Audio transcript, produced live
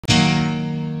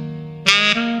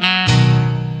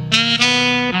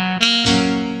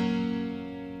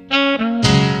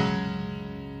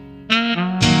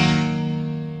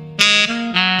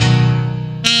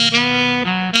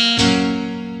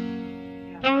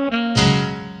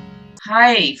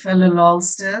Hi, fellow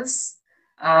lolsters,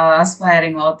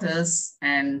 aspiring authors,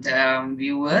 and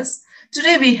viewers.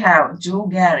 Today we have Joe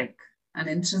Garrick, an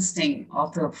interesting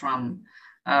author from,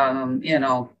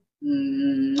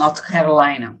 North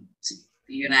Carolina,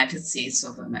 the United States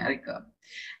of America.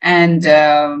 And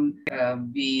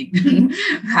we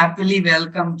happily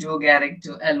welcome Joe Garrick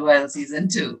to LOL Season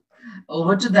 2.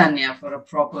 Over to Danya for a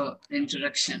proper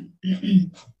introduction.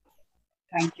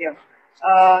 Thank you.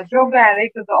 Joe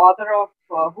Garrick is the author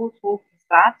of Who's Who's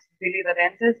That, Billy the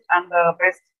Dentist, and the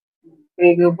Best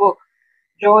Bagel Book.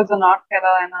 Joe is a North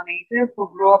Carolina native who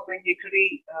grew up in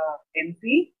Hickory,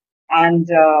 NC, and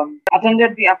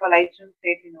attended the Appalachian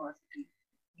State University.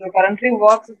 Joe currently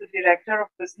works as the Director of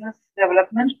Business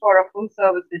Development for a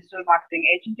full-service digital marketing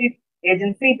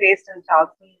agency based in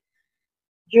Charleston.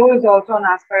 Joe is also an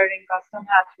aspiring custom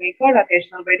hat maker,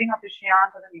 occasional wedding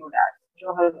officiant, and a new dad.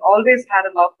 Joe has always had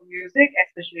a love for music,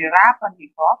 especially rap and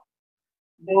hip hop.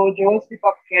 Though Joe's hip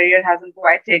hop career hasn't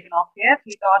quite taken off yet,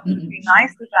 he thought it would be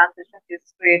nice to transition his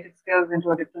creative skills into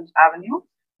a different avenue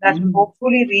that will Mhm.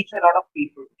 hopefully reach a lot of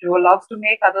people. Joe loves to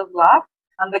make others laugh,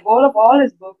 and the goal of all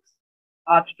his books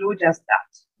are to do just that.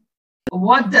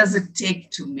 What does it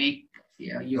take to make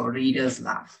your readers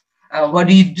laugh? What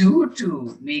do you do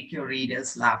to make your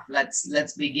readers laugh?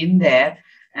 Let's begin there,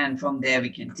 and from there we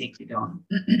can take it on.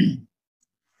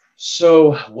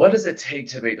 So, what does it take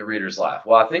to make the readers laugh?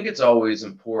 Well, I think it's always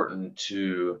important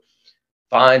to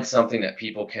find something that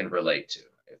people can relate to.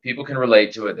 If people can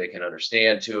relate to it, they can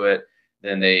understand to it,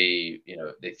 then they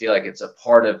feel like it's a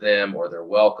part of them or they're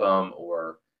welcome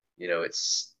or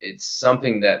it's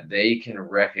something that they can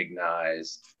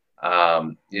recognize.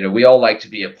 We all like to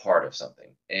be a part of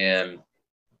something. And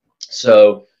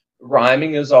so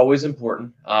rhyming is always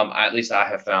important. At least I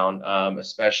have found,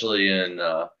 especially in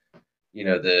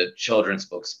the children's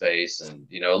book space and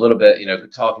a little bit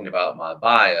talking about my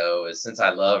bio is since I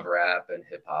love rap and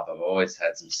hip hop, I've always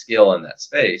had some skill in that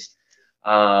space.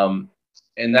 And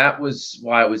that was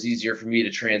why it was easier for me to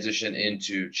transition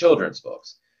into children's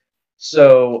books.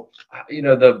 So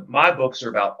the my books are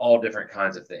about all different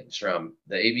kinds of things, from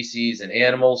the ABCs and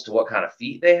animals to what kind of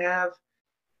feet they have,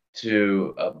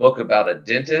 to a book about a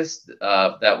dentist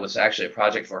that was actually a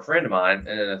project for a friend of mine.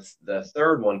 And then the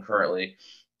third one currently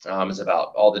is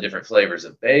about all the different flavors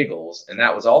of bagels. And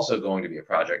that was also going to be a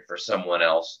project for someone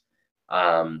else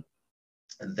um,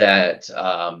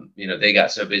 they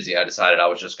got so busy, I decided I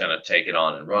was just going to take it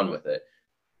on and run with it.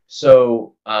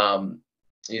 So,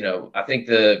 I think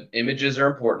the images are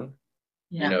important.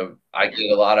 Yeah. I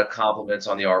get a lot of compliments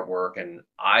on the artwork, and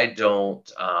I don't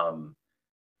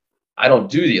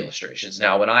do the illustrations.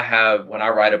 Now, when I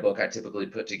write a book, I typically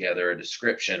put together a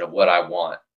description of what I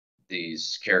want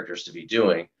these characters to be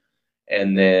doing.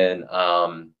 And then,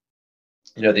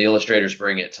 the illustrators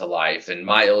bring it to life. And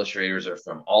my illustrators are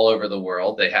from all over the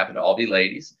world. They happen to all be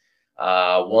ladies.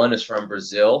 One is from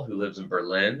Brazil, who lives in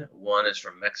Berlin. One is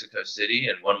from Mexico City,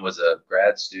 and one was a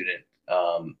grad student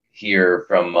here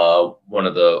from one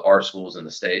of the art schools in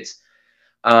the States.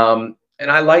 And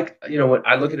I like, when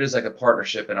I look at it as like a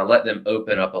partnership, and I let them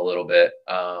open up a little bit.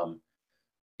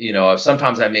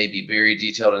 Sometimes I may be very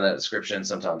detailed in that description,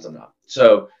 sometimes I'm not.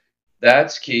 So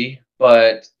that's key.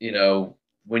 But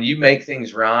when you make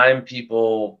things rhyme,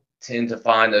 people tend to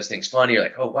find those things funny. You're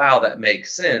like, oh wow, that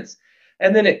makes sense.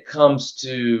 And then it comes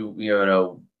to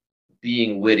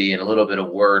being witty and a little bit of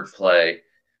wordplay.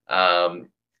 And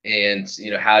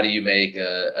how do you make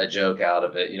a joke out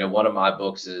of it? One of my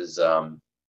books is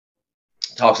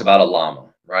talks about a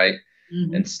llama, right?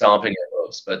 Mhm. And stomping her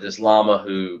hoofs. But this llama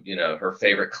who, her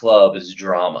favorite club is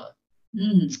drama.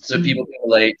 Mhm. So Mhm. people can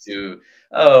relate to,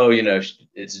 oh,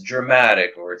 it's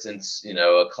dramatic, or it's in,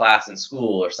 a class in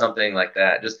school or something like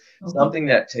that. Just Okay. something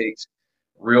that takes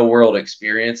real world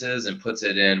experiences and puts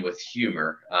it in with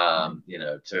humor,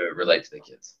 to relate to the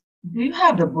kids. Do you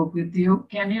have the book with you?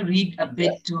 Can you read a Yeah,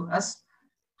 bit to us?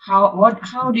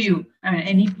 How do you, I mean,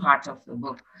 any part of the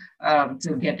book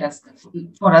to get us,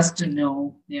 for us to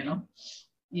know,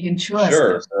 you can show us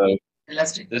sure. the So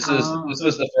illustrate. this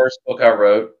was the first book I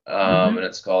wrote, Mm-hmm, and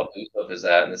it's called Whose Hoof Is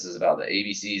That? And this is about the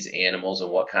ABC's animals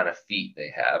and what kind of feet they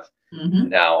have. mm-hmm,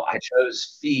 Now, I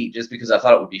chose feet just because I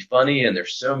thought it would be funny, and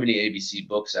there's so many ABC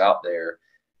books out there.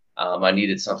 I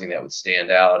needed something that would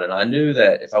stand out, and I knew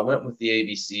that if I went with the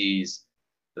ABCs,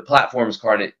 the platform's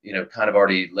kind of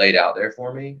already laid out there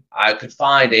for me. I could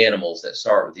find animals that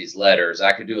start with these letters.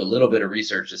 I could do a little bit of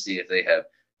research to see if they have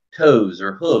toes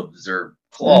or hooves or mm-hmm,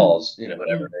 claws,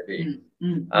 whatever it may be.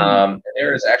 mm-hmm. And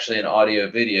there is actually an audio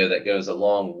video that goes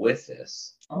along with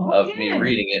this of me Okay.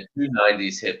 reading it to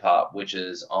 90s hip hop, which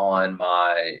is on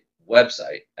my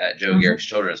website at Uh-huh.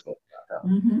 joegarrickschildrensbook.com.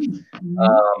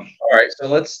 All right, so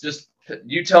let's just,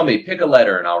 you tell me, pick a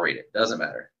letter and I'll read it. Doesn't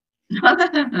matter.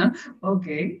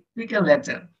 Okay, pick a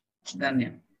letter.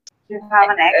 Danya. Do you have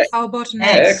an X? How about an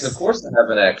X, of X? course I have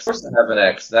an X. Of course I have an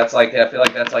X. That's like, I feel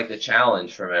like that's like the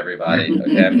challenge from everybody.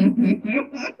 Okay,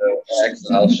 so X,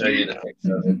 and I'll show you the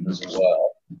picture of it as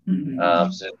well.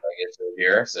 So if I get to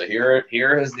here, so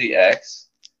here is the X.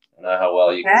 I don't know how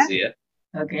well you can see it.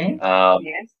 Okay.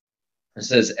 Yes. It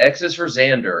says X is for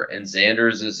Xander, and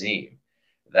Xander is Azim.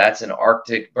 That's an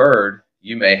Arctic bird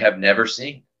you may have never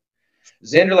seen.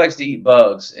 Xander likes to eat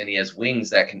bugs, and he has wings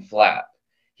that can flap.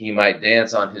 He might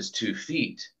dance on his 2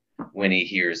 feet when he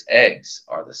hears eggs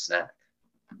are the snack.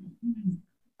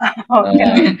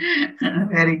 Okay.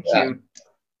 Very cute.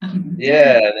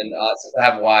 Yeah, and then since I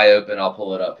have Y open, I'll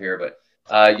pull it up here. But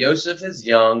Yosef is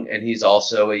young, and he's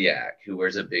also a yak who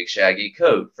wears a big shaggy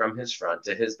coat from his front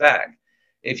to his back.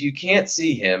 If you can't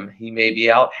see him, he may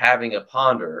be out having a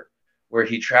ponder where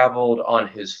he traveled on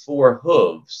his 4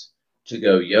 hooves to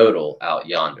go yodel out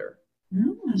yonder.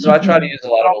 So I try to use a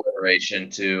lot of alliteration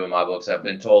too in my books. I've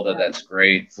been told that that's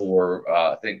great for,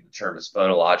 I think the term is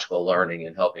phonological learning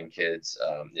and helping kids,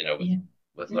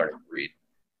 with learning to read.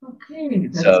 Okay,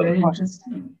 that's So, very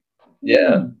interesting.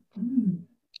 Yeah.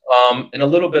 And a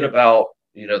little bit about,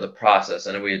 the process.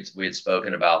 I know we had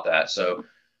spoken about that. So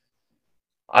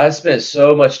I spent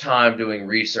so much time doing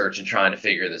research and trying to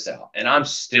figure this out, and I'm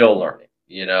still learning,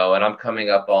 and I'm coming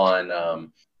up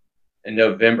on, in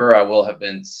November, I will have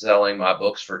been selling my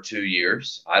books for 2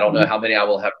 years. I don't know how many I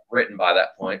will have written by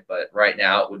that point, but right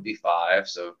now it would be 5.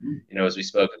 So, as we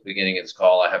spoke at the beginning of this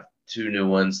call, I have 2 new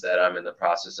ones that I'm in the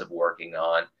process of working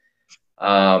on.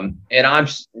 And I'm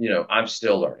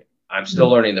still learning. I'm still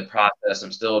learning the process.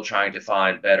 I'm still trying to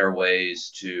find better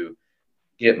ways to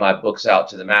get my books out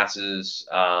to the masses.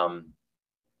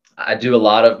 I do a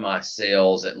lot of my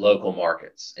sales at local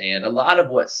markets, and a lot of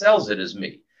what sells it is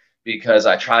me, because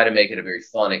I try to make it a very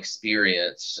fun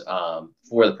experience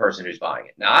for the person who's buying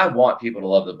it. Now, I want people to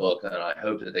love the book, and I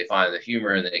hope that they find the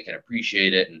humor and they can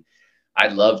appreciate it. And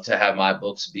I'd love to have my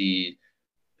books be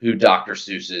who Dr.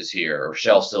 Seuss is here, or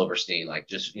Shel Silverstein, like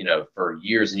just, for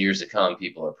years and years to come,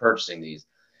 people are purchasing these.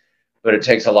 But it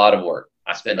takes a lot of work.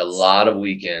 I spend a lot of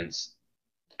weekends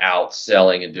out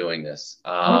selling and doing this.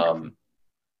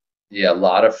 Yeah, a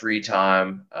lot of free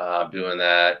time doing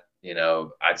that.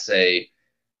 I'd say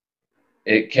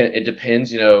it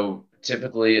depends,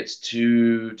 typically it's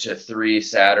 2 to 3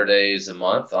 Saturdays a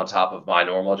month on top of my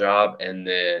normal job. And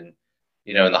then,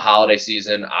 in the holiday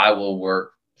season, I will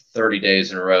work 30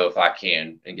 days in a row if I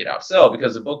can and get out sell,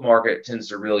 because the book market tends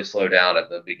to really slow down at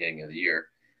the beginning of the year.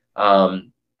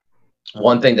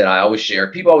 One thing that I always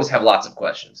share, people always have lots of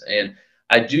questions, and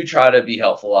I do try to be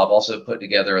helpful. I've also put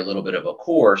together a little bit of a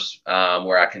course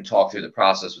where I can talk through the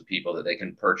process with people that they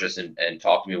can purchase and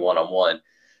talk to me one-on-one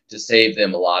to save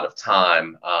them a lot of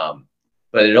time.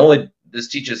 But this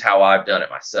teaches how I've done it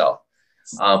myself.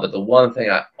 But the one thing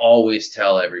I always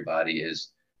tell everybody is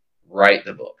write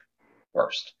the book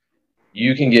first.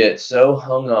 You can get so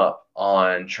hung up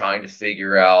on trying to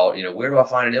figure out, where do I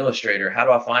find an illustrator? How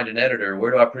do I find an editor?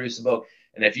 Where do I produce a book?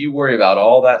 And if you worry about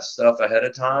all that stuff ahead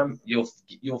of time,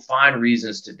 you'll find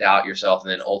reasons to doubt yourself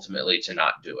and then ultimately to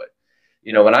not do it.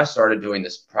 When I started doing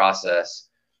this process,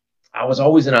 I was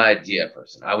always an idea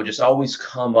person. I would just always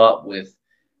come up with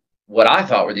what I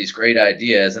thought were these great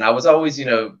ideas. And I was always,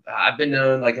 I've been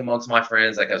known, like, amongst my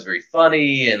friends, like I was very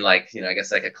funny and, like, I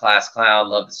guess like a class clown,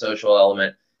 loved the social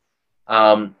element.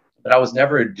 But I was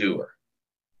never a doer.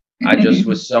 I just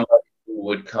was somebody who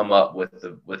would come up with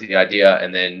the idea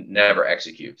and then never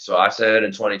execute. So I said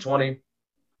in 2020,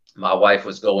 my wife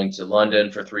was going to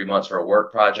London for 3 months for a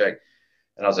work project.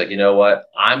 And I was like, you know what?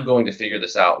 I'm going to figure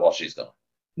this out while she's gone.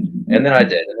 And then I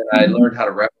did. And then I learned how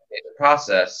to replicate the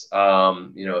process,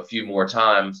 a few more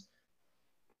times.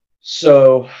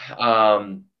 So,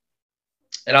 and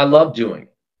I love doing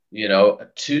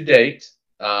it. To date,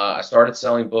 I started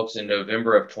selling books in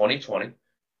November of 2020.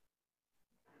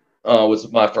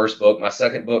 Was my first book. My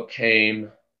second book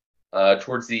came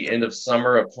towards the end of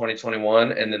summer of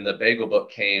 2021. And then the Bagel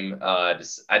book came, I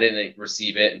didn't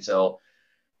receive it until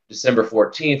December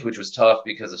 14th, which was tough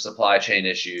because of supply chain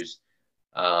issues.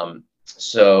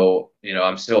 So,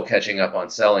 I'm still catching up on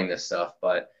selling this stuff,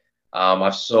 but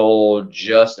I've sold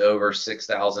just over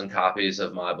 6,000 copies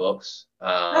of my books.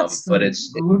 That's but a it's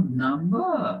good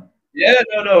number. Yeah,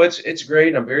 no, it's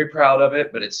great. I'm very proud of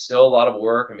it, but it's still a lot of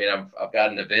work. I mean, I've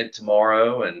got an event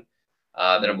tomorrow, and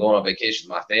then I'm going on vacation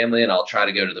with my family, and I'll try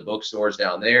to go to the bookstores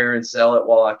down there and sell it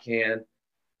while I can.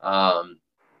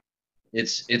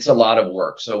 It's a lot of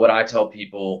work. So what I tell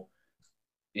people,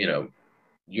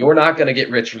 you're not going to get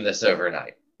rich from this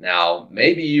overnight. Now,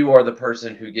 maybe you are the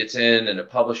person who gets in and a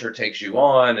publisher takes you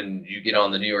on and you get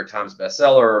on the New York Times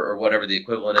bestseller or whatever the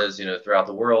equivalent is, throughout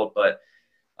the world. But,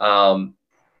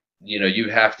 you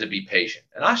have to be patient.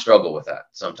 And I struggle with that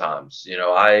sometimes.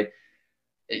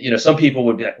 Some people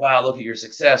would be like, wow, look at your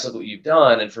success. Look what you've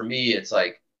done. And for me, it's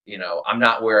like, I'm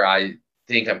not where I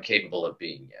think I'm capable of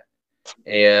being yet.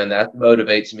 And that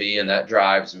motivates me and that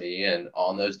drives me. And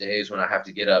on those days when I have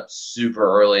to get up super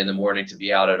early in the morning to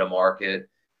be out at a market,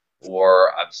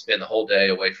 or I spend the whole day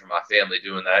away from my family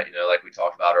doing that, like we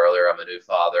talked about earlier, I'm a new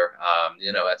father,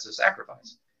 that's a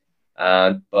sacrifice.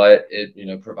 But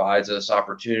it, provides us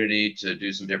opportunity to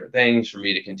do some different things for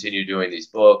me to continue doing these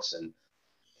books. And,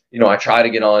 I try to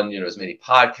get on, as many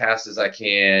podcasts as I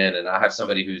can. And I have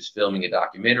somebody who's filming a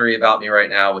documentary about me right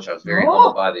now, which I was very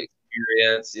humbled by the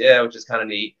experience. Yeah, which is kind of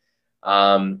neat.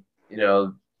 2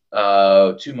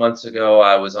 months ago,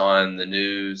 I was on the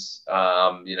news,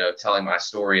 telling my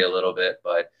story a little bit,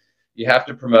 but you have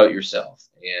to promote yourself.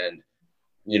 And,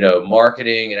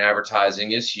 marketing and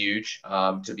advertising is huge.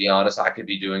 To be honest, I could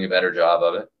be doing a better job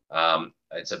of it.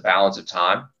 It's a balance of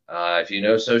time. If you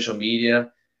know social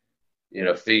media,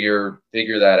 figure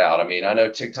that out. I mean, I know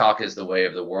TikTok is the way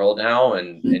of the world now,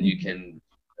 and you can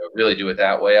really do it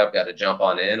that way. I've got to jump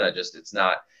on in. It's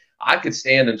not, I could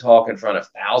stand and talk in front of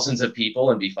thousands of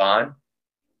people and be fine,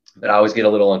 but I always get a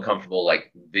little uncomfortable,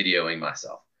 like videoing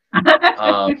myself.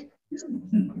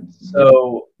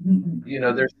 So,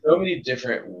 there's so many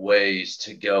different ways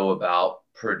to go about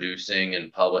producing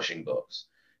and publishing books.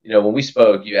 When we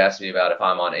spoke, you asked me about if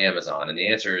I'm on Amazon, and the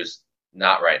answer is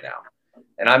not right now.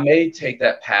 And I may take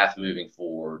that path moving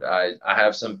forward. I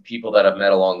have some people that I've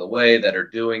met along the way that are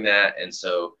doing that. And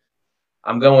so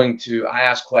I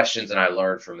ask questions and I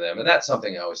learn from them. And that's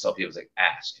something I always tell people is like,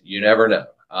 ask, you never know.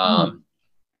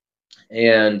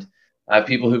 And I have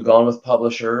people who've gone with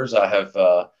publishers. I have,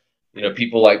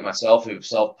 people like myself who've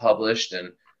self-published.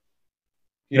 And,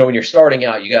 when you're starting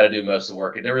out, you got to do most of the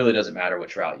work. It really doesn't matter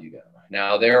which route you go.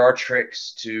 Now, there are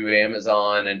tricks to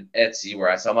Amazon and Etsy where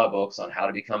I sell my books on how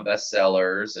to become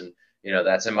bestsellers. And,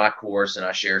 that's in my course and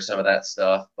I share some of that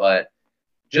stuff. But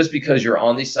just because you're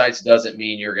on these sites doesn't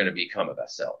mean you're going to become a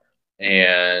bestseller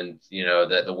and,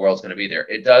 that the world's going to be there.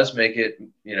 It does make it,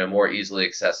 more easily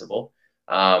accessible,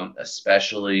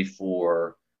 especially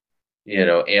for,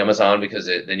 Amazon, because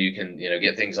then you can,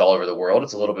 get things all over the world.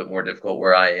 It's a little bit more difficult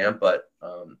where I am, but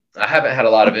I haven't had a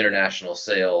lot of international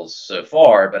sales so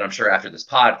far, but I'm sure after this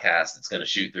podcast, it's going to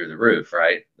shoot through the roof,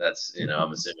 right? That's,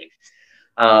 I'm assuming.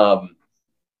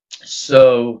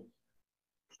 So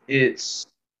it's,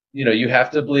 you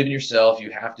have to believe in yourself.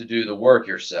 You have to do the work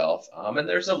yourself. And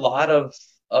there's a lot of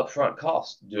upfront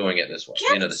costs doing it this way.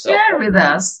 Can you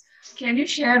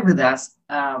share with us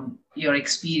your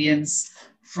experience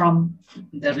from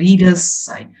the reader's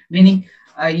side? Meaning,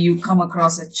 you come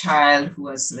across a child who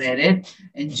has read it,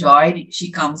 enjoyed,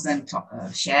 she comes and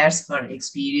shares her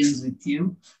experience with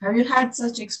you. Have you had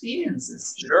such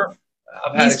experiences? Sure.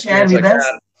 Please share with us.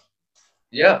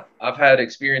 Yeah, I've had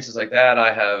experiences like that.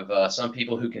 I have some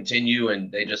people who continue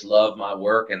and they just love my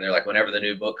work. And they're like, whenever the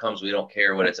new book comes, we don't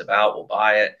care what it's about, we'll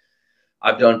buy it.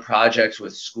 I've done projects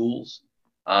with schools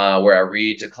where I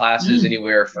read to classes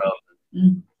anywhere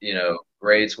from,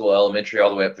 grade school, elementary,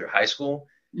 all the way up through high school.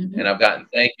 And I've gotten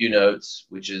thank you notes,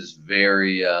 which is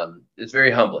very, it's very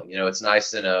humbling. It's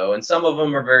nice to know. And some of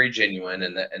them are very genuine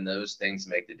and those things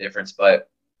make the difference. But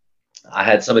I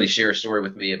had somebody share a story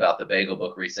with me about the bagel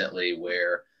book recently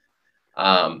where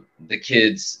the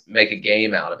kids make a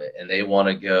game out of it and they want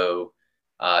to go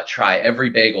try every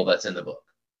bagel that's in the book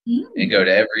and go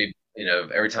to every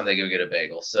time they go get a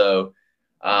bagel. So,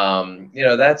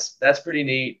 that's pretty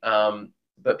neat.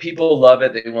 But people love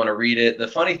it. They want to read it. The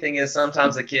funny thing is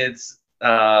sometimes the kids,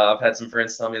 I've had some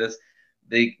friends tell me this,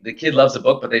 the kid loves the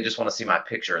book, but they just want to see my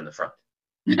picture in the front.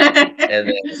 and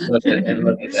then look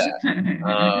at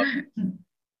that.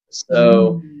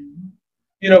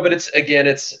 But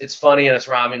it's funny and it's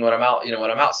rhyming when I'm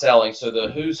out selling. So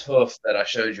the Who's Hoof that I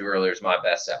showed you earlier is my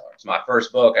bestseller. It's my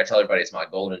first book. I tell everybody it's my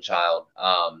golden child.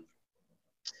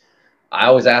 I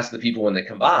always ask the people when they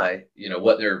come by,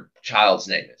 what their child's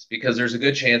name is, because there's a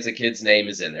good chance a kid's name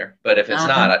is in there. But if it's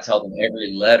not, I tell them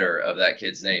every letter of that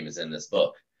kid's name is in this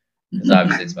book, because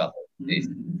obviously it's about these.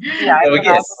 So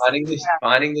again,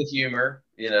 finding the humor,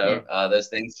 those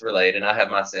things relate. And I have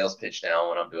my sales pitch down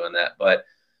when I'm doing that. But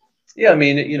yeah, I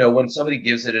mean, when somebody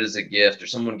gives it as a gift or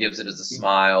someone gives it as a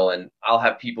smile, and I'll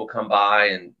have people come by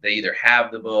and they either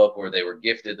have the book or they were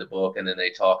gifted the book, and then they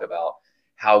talk about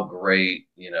how great,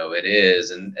 it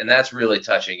is. And that's really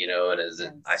touching, and as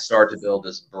I start to build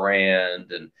this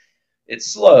brand, and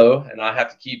it's slow, and I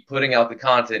have to keep putting out the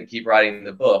content and keep writing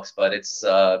the books, but it's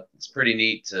pretty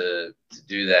neat to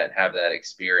do that and have that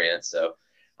experience. So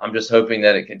I'm just hoping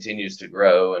that it continues to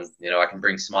grow, and I can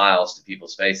bring smiles to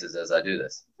people's faces as I do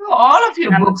this. So all of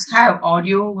your books have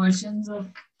audio versions of.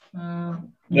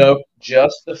 No,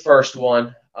 just the first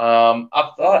one.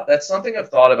 I've thought that's something I've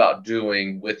thought about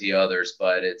doing with the others,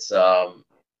 but it's a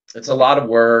lot of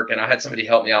work, and I had somebody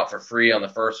help me out for free on the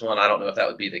first one. I don't know if that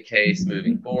would be the case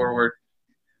moving forward.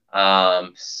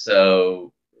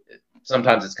 So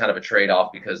sometimes it's kind of a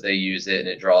trade-off because they use it and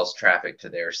it draws traffic to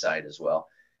their site as well.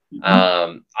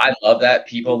 I love that.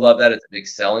 People love that. It's a big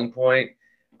selling point.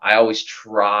 I always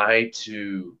try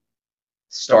to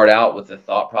start out with the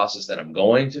thought process that I'm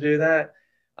going to do that.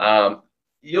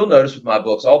 You'll notice with my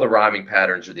books, all the rhyming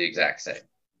patterns are the exact same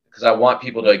because I want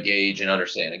people to engage and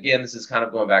understand. Again, this is kind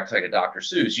of going back to like a Dr.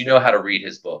 Seuss. You know how to read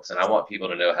his books, and I want people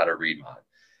to know how to read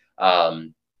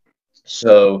mine.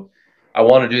 So I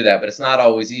want to do that, but it's not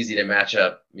always easy to match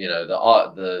up,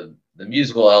 the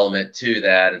musical element to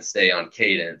that and stay on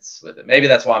cadence with it. Maybe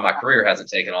that's why my career hasn't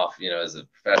taken off, as a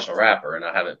professional rapper, and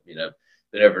I haven't,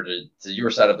 been over to your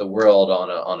side of the world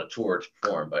on a tour to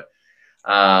perform. But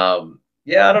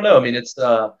yeah, I don't know. I mean, it's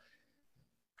a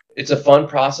fun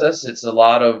process. It's a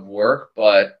lot of work,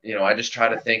 but I just try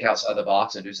to think outside the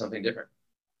box and do something different.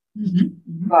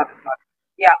 Got it.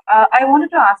 Yeah, I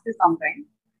wanted to ask you something.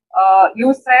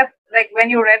 You said like when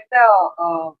you read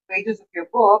the pages of your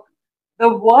book, the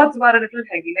words were a little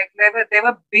heavy. Like they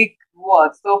were big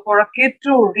words. So for a kid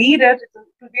to read it, it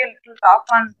would be a little tough.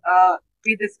 And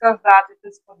we discussed that it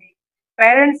is for the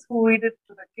parents who read it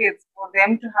to the kids, for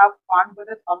them to have fun with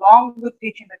it, along with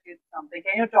teaching the kids something.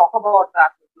 Can you talk about that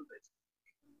a little bit?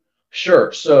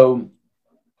 Sure. So,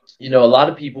 a lot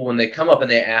of people, when they come up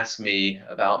and they ask me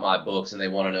about my books and they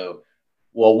want to know,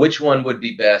 well, which one would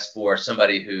be best for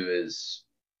somebody who is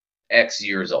X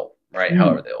years old, right?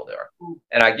 However old they are.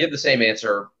 And I give the same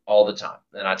answer all the time.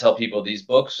 And I tell people these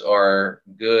books are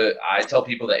good. I tell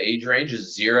people the age range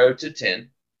is 0 to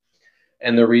 10.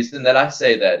 And the reason that I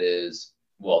say that is,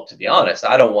 well, to be honest,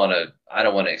 I don't want to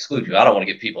exclude you. I don't want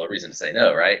to give people a reason to say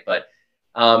no, right? But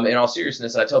in all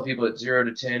seriousness, I tell people it's 0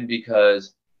 to 10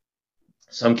 because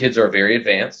some kids are very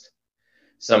advanced.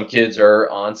 Some kids are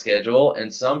on schedule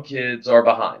and some kids are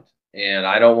behind. And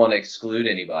I don't want to exclude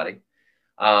anybody.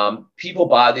 People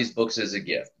buy these books as a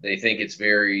gift. They think it's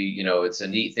very, it's a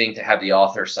neat thing to have the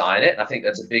author sign it. And I think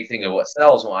that's a big thing of what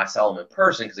sells when I sell them in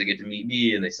person, because they get to meet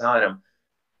me and they sign them.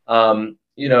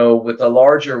 With the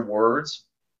larger words,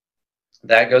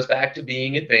 that goes back to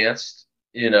being advanced,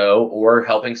 or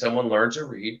helping someone learn to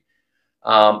read.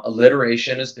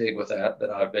 Alliteration is big with that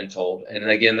I've been told. And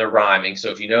again, the rhyming.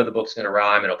 So if the book's going to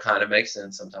rhyme, it'll kind of make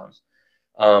sense sometimes.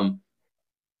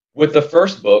 With the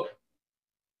first book,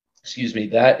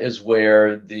 that is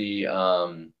where the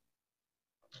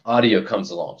audio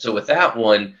comes along. So with that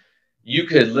one, you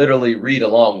could literally read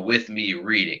along with me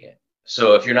reading it.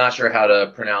 So if you're not sure how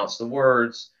to pronounce the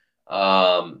words,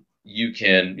 you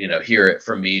can, hear it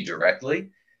from me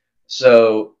directly.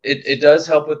 So it does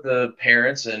help with the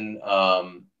parents and,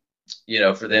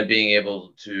 for them being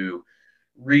able to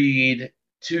read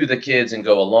to the kids and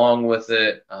go along with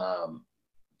it. I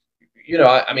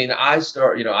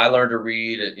learned to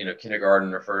read at,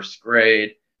 kindergarten or first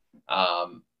grade.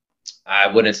 I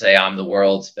wouldn't say I'm the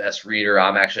world's best reader.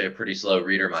 I'm actually a pretty slow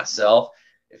reader myself.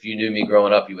 If you knew me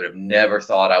growing up, you would have never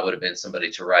thought I would have been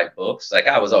somebody to write books. Like,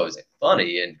 I was always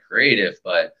funny and creative,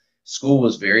 but school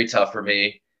was very tough for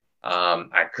me.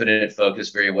 I couldn't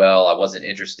focus very well. I wasn't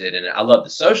interested in it. I love the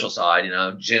social side,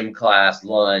 gym class,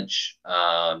 lunch,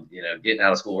 getting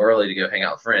out of school early to go hang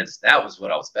out with friends. That was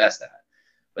what I was best at.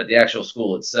 But the actual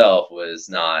school itself was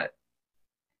not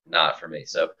for me.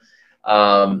 So,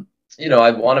 I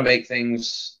want to make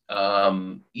things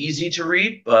easy to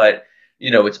read, but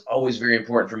it's always very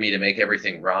important for me to make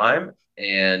everything rhyme,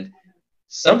 and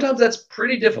sometimes that's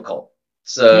pretty difficult.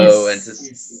 So, and to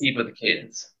keep with the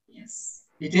cadence. Yes,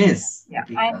 it is.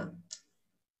 Yeah.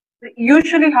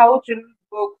 Usually, how children's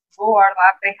books go are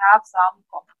that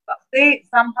they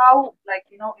somehow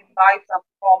imbibe some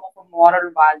form of a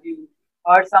moral value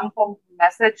or some form of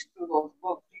message through those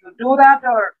books. Do you do that,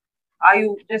 or are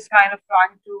you just kind of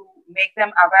trying to make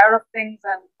them aware of things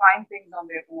and find things on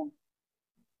their own?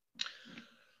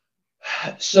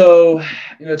 So,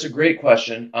 it's a great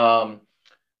question.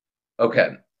 Okay,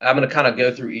 I'm going to kind of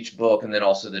go through each book and then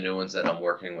also the new ones that I'm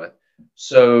working with.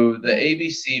 So the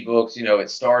ABC books, it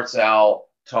starts out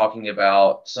talking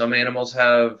about some animals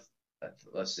have,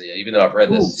 let's see, even though I've read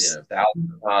this,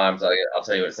 thousands of times, I'll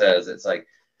tell you what it says. It's like,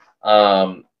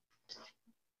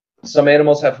 some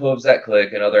animals have hooves that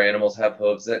click and other animals have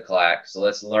hooves that clack. So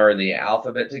let's learn the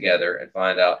alphabet together and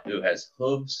find out who has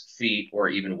hooves, feet, or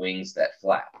even wings that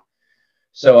flap.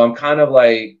 So I'm kind of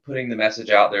like putting the message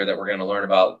out there that we're going to learn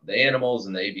about the animals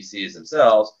and the ABCs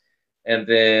themselves. And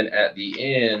then at the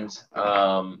end,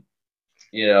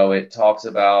 it talks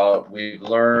about we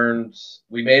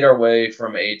made our way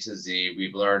from A to Z.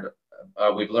 We've learned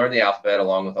the alphabet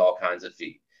along with all kinds of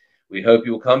feet. We hope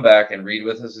you will come back and read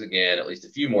with us again at least a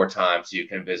few more times so you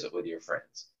can visit with your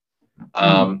friends.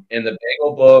 In the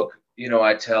Bagel book,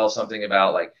 I tell something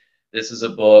about like, this is a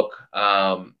book,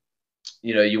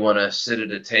 you want to sit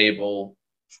at a table,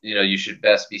 you should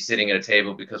best be sitting at a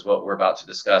table because what we're about to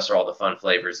discuss are all the fun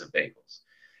flavors of bagels.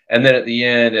 And then at the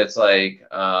end, it's like,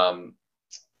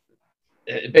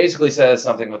 it basically says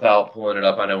something without pulling it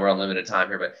up. I know we're on limited time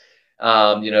here, but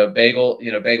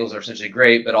bagels are essentially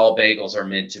great, but all bagels are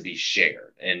meant to be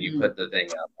shared. And you put the thing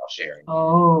out about sharing.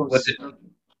 Oh,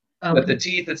 with the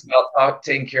teeth, it's about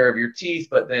taking care of your teeth,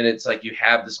 but then it's like you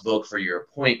have this book for your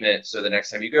appointment. So the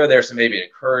next time you go there, so maybe it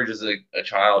encourages a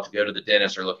child to go to the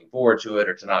dentist or looking forward to it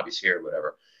or to not be scared,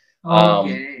 whatever.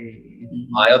 Okay.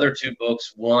 My other two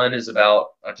books, one is about,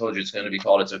 I told you it's going to be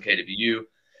called It's Okay to Be You.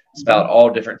 It's about all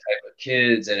different types of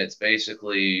kids, and it's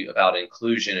basically about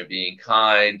inclusion and being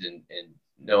kind and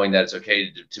knowing that it's okay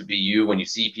to be you when you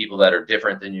see people that are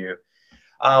different than you.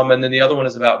 And then the other one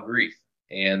is about grief,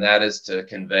 and that is to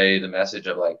convey the message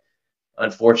of like,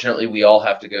 unfortunately, we all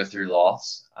have to go through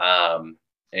loss. And,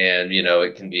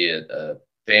 it can be a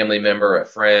family member, a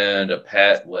friend, a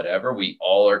pet, whatever. We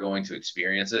all are going to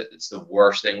experience it. It's the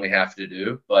worst thing we have to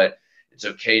do, but it's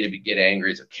okay to get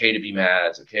angry. It's okay to be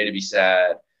mad. It's okay to be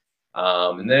sad.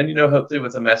 And then, hopefully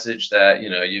with a message that,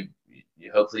 you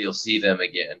hopefully you'll see them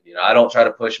again. I don't try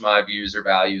to push my views or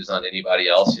values on anybody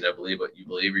else, believe what you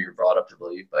believe or you're brought up to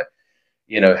believe, but,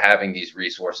 having these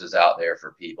resources out there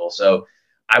for people. So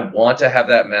I want to have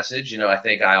that message. I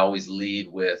think I always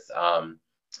lead with,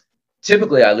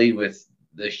 typically I lead with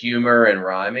the humor and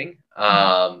rhyming.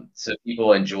 So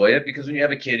people enjoy it, because when you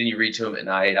have a kid and you read to them at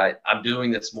night, I'm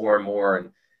doing this more and more.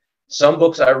 And some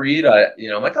books I read,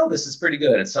 I'm like, oh, this is pretty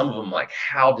good. And some of them, like,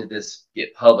 how did this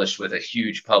get published with a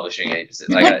huge publishing agency?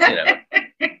 Like,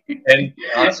 and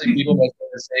honestly, people may say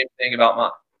the same thing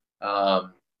about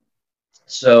mine.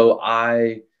 So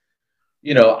I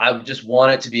just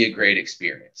want it to be a great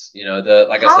experience.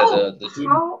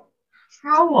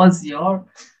 How was your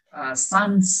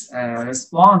son's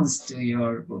response to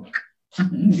your book?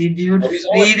 Did you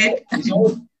read it?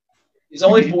 He's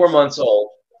only 4 months old.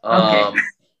 Okay.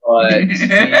 But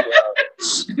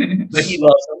he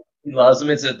loves them. He loves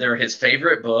them. They're his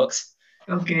favorite books.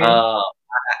 Okay. I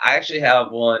actually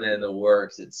have one in the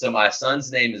works. So my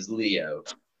son's name is Leo.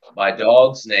 My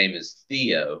dog's name is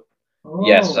Theo. Oh.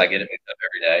 Yes, I get it mixed up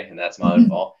every day, and that's my own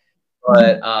fault.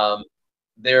 But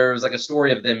there's like a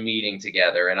story of them meeting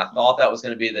together, and I thought that was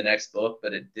going to be the next book,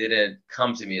 but it didn't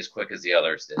come to me as quick as the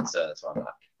others did. So that's why I'm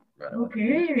not running.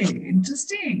 Okay,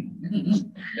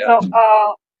 interesting. Yeah.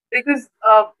 So, because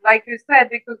like you said,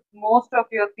 because most of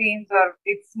your themes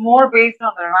it's more based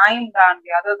on the rhyme than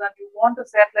the other, than you want to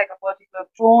set like a particular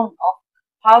tone of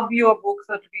how your books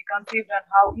are to be conceived and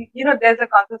how, there's a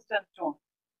consistent tone.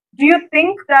 Do you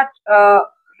think that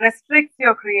restricts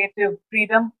your creative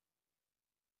freedom?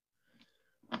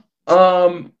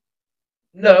 No,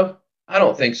 I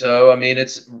don't think so. I mean,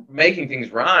 it's making things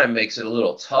rhyme makes it a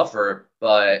little tougher,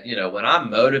 but when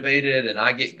I'm motivated and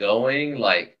I get going,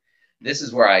 like, this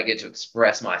is where I get to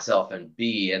express myself and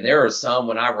be. And there are some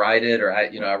when I write it, or I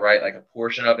write like a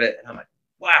portion of it, and I'm like,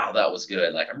 wow, that was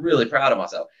good. Like, I'm really proud of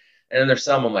myself. And then there's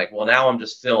some I'm like, well, now I'm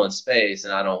just filling space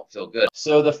and I don't feel good.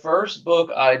 So the first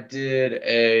book I did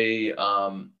it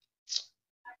was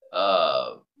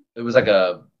like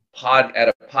at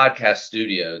a podcast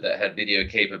studio that had video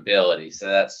capability. So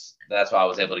that's why I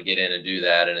was able to get in and do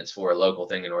that. And it's for a local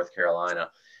thing in North Carolina.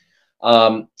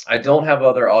 I don't have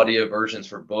other audio versions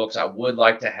for books. I would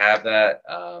like to have that.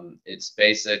 It's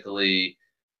basically,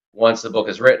 once the book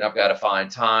is written, I've got to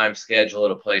find time, schedule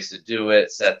it, a place to do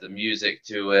it, set the music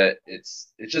to it.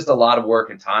 It's just a lot of work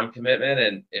and time commitment.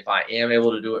 And if I am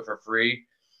able to do it for free,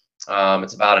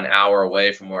 it's about an hour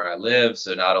away from where I live.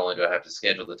 So not only do I have to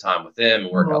schedule the time with them and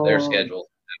work out their schedule,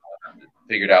 I have to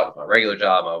figure it out with my regular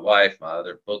job, my wife, my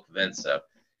other book events. So,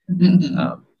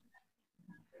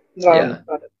 Got it.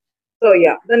 So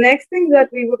yeah, the next thing that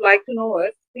we would like to know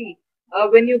is,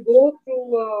 when you go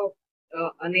through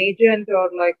an agent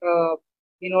or like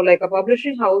a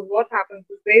publishing house, what happens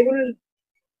is they will,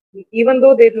 even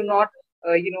though they do not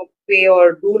pay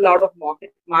or do a lot of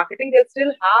marketing, they'll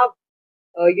still have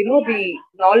the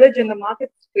knowledge in the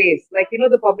market space. Like,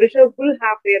 the publisher will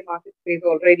have their market space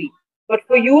already. But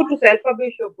for you to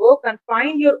self-publish your book and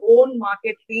find your own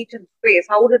market reach and space,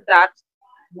 how did that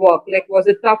work? Like, was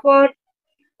it tougher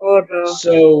or?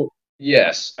 So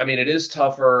yes, I mean it is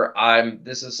tougher.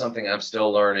 This is something I'm still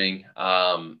learning.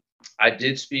 I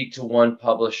did speak to one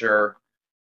publisher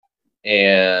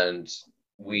and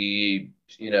we,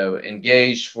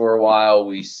 engaged for a while.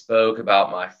 We spoke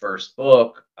about my first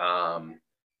book.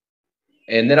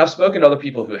 And then I've spoken to other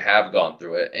people who have gone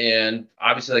through it. And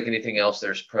obviously, like anything else,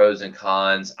 there's pros and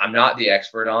cons. I'm not the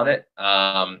expert on it,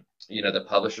 the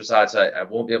publisher side, so I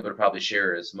won't be able to probably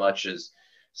share as much as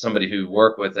somebody who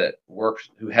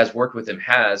who has worked with him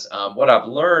has. What I've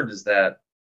learned is that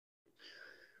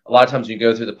a lot of times when you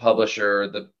go through the publisher,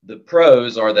 the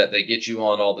pros are that they get you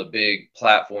on all the big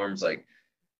platforms like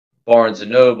Barnes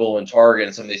and Noble and Target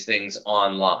and some of these things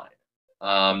online,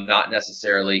 not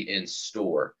necessarily in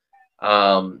store.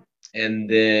 And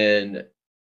then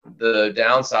the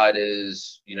downside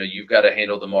is, you've got to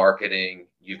handle the marketing.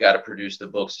 You've got to produce the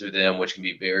books through them, which can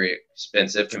be very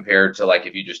expensive compared to like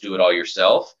if you just do it all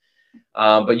yourself.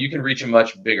 But you can reach a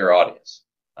much bigger audience,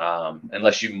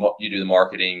 unless you do the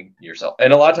marketing yourself.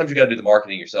 And a lot of times you got to do the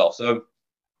marketing yourself. So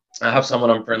I have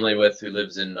someone I'm friendly with who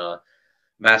lives in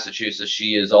Massachusetts.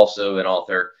 She is also an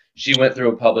author. She went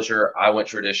through a publisher. I went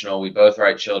traditional. We both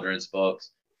write children's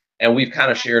books. And we've kind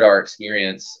of shared our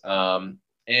experience.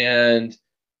 It's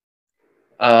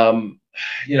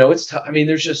tough. I mean,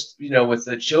 there's just, with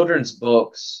the children's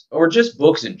books or just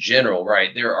books in general,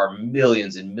 right? There are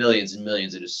millions and millions and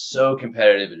millions. It is so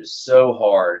competitive. It is so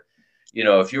hard.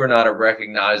 If you are not a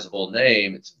recognizable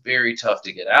name, it's very tough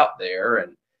to get out there,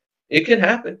 and it can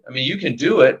happen. I mean, you can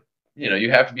do it. You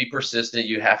have to be persistent.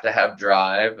 You have to have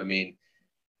drive. I mean,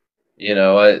 you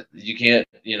can't,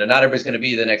 not everybody's going to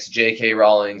be the next J.K.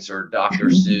 Rowling or Dr.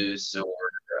 Seuss or,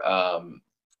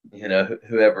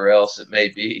 whoever else it may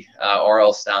be,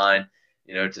 R.L. Stein,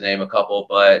 to name a couple.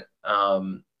 But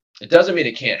it doesn't mean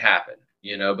it can't happen,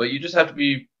 but you just have to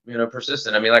be,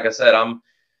 persistent. I mean, like I said, I'm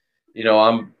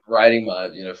writing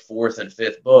my, fourth and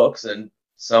fifth books, and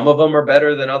some of them are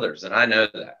better than others. And I know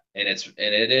that. And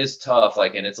it is tough.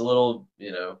 Like, and it's a little,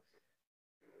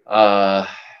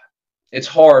 it's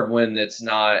hard when it's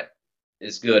not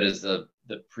as good as the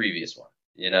previous one,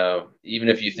 even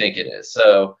if you think it is.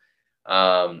 So,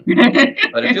 but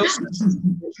it feels,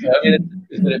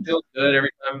 it feels good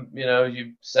every time,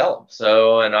 you sell them.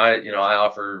 So, and I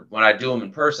offer, when I do them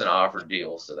in person, I offer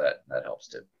deals. So that helps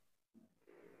too.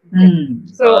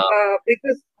 So,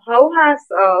 because how has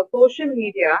social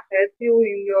media helped you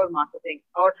in your marketing,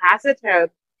 or has it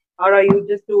helped, or are you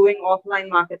just doing offline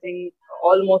marketing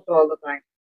almost all the time?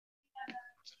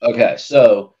 Okay,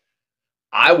 so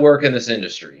I work in this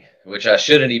industry, which I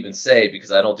shouldn't even say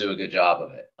because I don't do a good job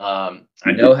of it. I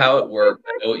know how it works.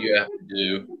 I know what you have to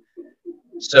do.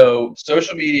 So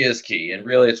social media is key, and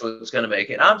really it's what's going to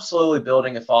make it. I'm slowly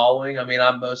building a following. I mean,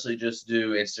 I mostly just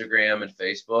do Instagram and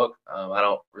Facebook. I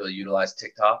don't really utilize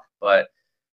TikTok, but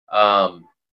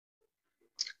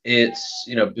it's,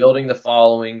 building the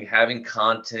following, having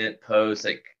content posts,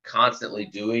 like constantly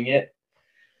doing it.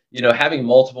 Having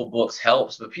multiple books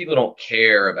helps, but people don't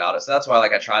care about it. So that's why,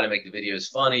 like, I try to make the videos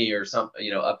funny or something,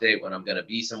 update when I'm going to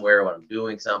be somewhere, when I'm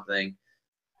doing something,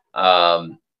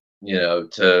 to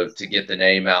get the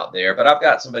name out there. But I've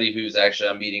got somebody who's actually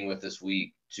I'm meeting with this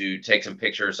week to take some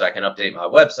pictures so I can update my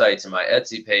websites and my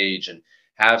Etsy page and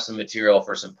have some material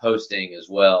for some posting as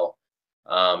well,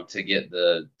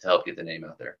 to help get the name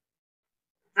out there.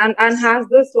 And has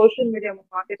the social media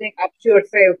marketing up to your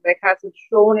sales? Like, has it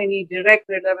shown any direct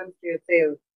relevance to your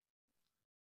sales?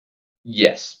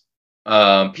 Yes.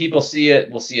 People see it,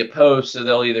 will see a post, so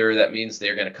that means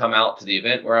they're going to come out to the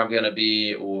event where I'm going to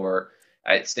be, or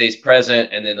it stays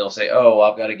present, and then they'll say, oh,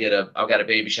 I've got a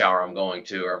baby shower I'm going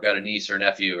to, or I've got a niece or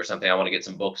nephew or something I want to get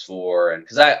some books for. And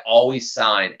because I always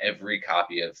sign every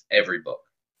copy of every book.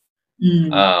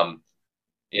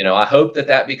 I hope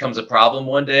that becomes a problem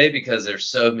one day because there's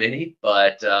so many,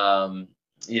 but,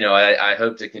 I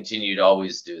hope to continue to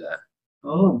always do that.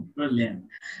 Oh, brilliant.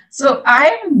 So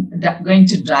I'm going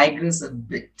to digress a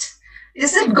bit.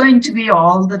 Is it going to be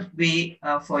all that way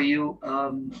for you?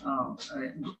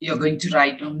 You're going to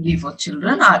write only for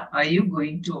children, or are you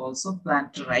going to also plan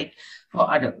to write for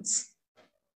adults?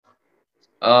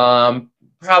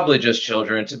 Probably just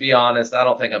children. To be honest, I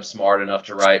don't think I'm smart enough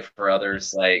to write for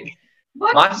others. Like,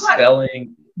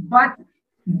 spelling. But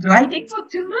writing for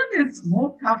children is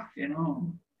more tough,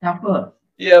 tougher.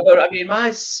 Yeah, but I mean, my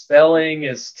spelling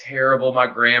is terrible. My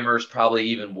grammar is probably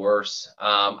even worse.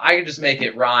 I can just make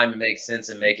it rhyme and make sense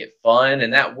and make it fun,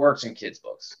 and that works in kids'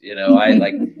 books. You know, I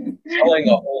like telling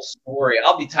a whole story.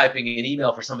 I'll be typing an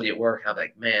email for somebody at work, and I'm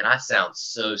like, man, I sound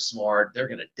so smart. They're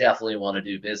gonna definitely want to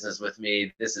do business with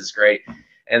me. This is great.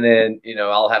 And then, you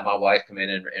know, I'll have my wife come in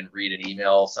and read an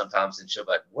email sometimes, and she'll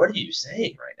be like, what are you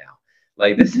saying right now?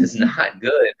 Like, this is not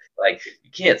good. Like, you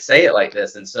can't say it like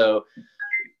this. And so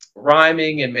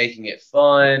rhyming and making it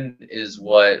fun is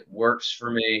what works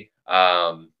for me.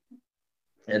 And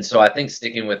so I think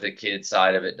sticking with the kid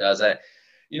side of it does that.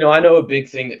 You know, I know a big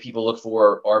thing that people look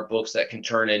for are books that can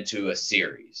turn into a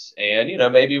series. And, you know,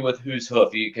 maybe with Who's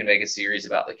Hoof, you can make a series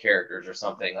about the characters or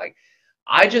something. Like,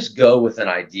 I just go with an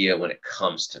idea when it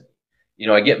comes to me. You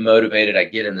know, I get motivated, I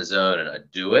get in the zone, and I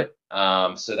do it.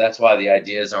 So that's why the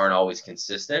ideas aren't always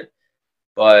consistent.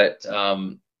 But,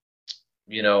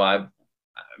 you know, I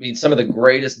mean, some of the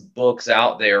greatest books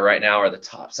out there right now are the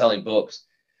top selling books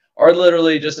are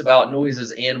literally just about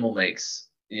noises animal makes,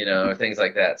 you know, or things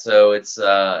like that. So it's,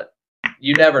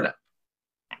 you never know.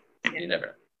 You never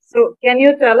know. So can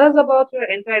you tell us about your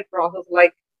entire process?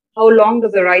 Like how long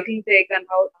does the writing take and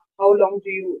how long do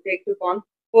you take to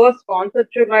first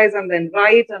conceptualize and then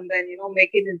write and then, you know, make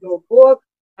it into a book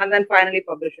and then finally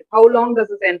publish it? How long does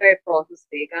this entire process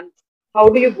take and how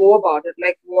do you go about it?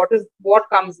 Like what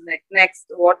comes next?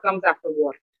 What comes after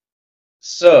what?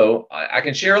 So I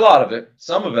can share a lot of it.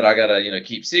 Some of it I gotta, you know,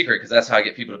 keep secret because that's how I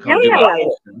get people to come do my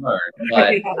course and learn.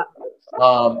 But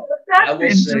I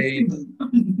will say,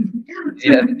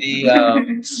 yeah, the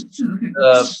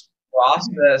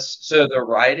process. So the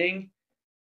writing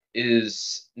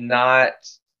is not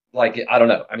like, I don't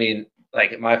know. I mean,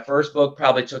 like my first book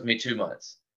probably took me 2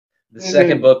 months. The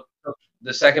second book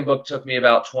took me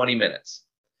about 20 minutes.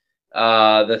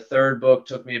 The third book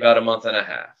took me about a month and a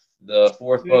half. The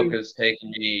fourth book has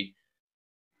taken me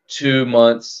 2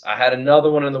 months. I had another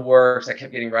one in the works. I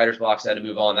kept getting writer's blocks. I had to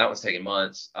move on. That one's taking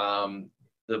months.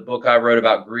 The book I wrote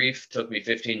about grief took me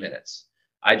 15 minutes.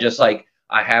 I just like,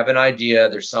 I have an idea.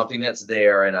 There's something that's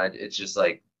there. And it's just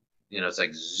like, you know, it's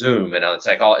like Zoom and it's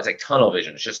like tunnel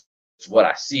vision. It's just it's what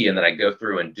I see. And then I go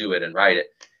through and do it and write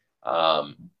it.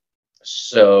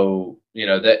 So, you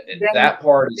know, that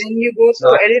part is. Then you go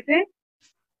through editing?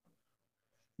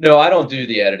 No, I don't do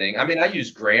the editing. I mean, I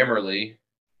use Grammarly,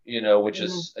 you know, which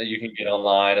is you can get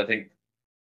online. I think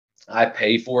I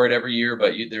pay for it every year,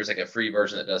 but there's like a free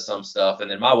version that does some stuff.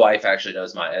 And then my wife actually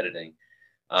does my editing.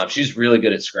 She's really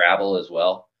good at Scrabble as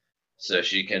well. So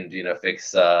she can, you know,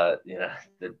 fix, you know,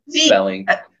 the spelling.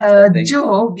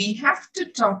 Joe, we have to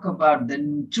talk about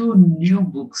the 2 new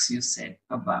books you said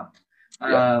about.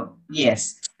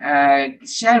 Yes,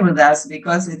 share with us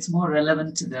because it's more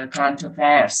relevant to the current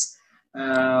affairs.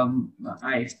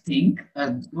 I think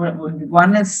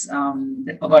one is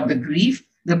about the grief.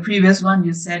 The previous one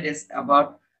you said is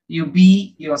about you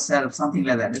be yourself, something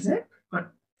like that. Is it?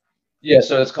 Yeah.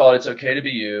 So it's called "It's Okay to Be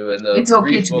You," and the It's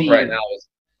Okay grief to book Be right You. now is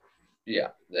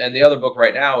and the other book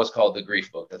right now is called "The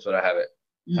Grief Book." That's what I have it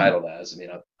titled as. I mean,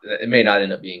 it may not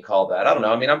end up being called that. I don't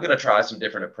know. I mean, I'm going to try some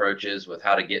different approaches with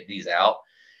how to get these out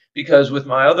because with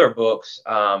my other books,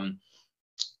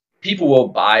 people will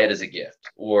buy it as a gift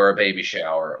or a baby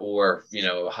shower or, you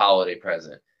know, a holiday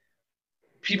present.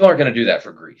 People aren't going to do that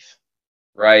for grief,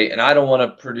 right? And I don't want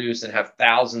to produce and have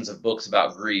thousands of books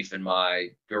about grief in my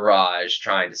garage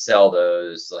trying to sell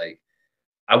those. Like,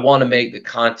 I want to make the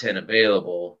content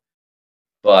available,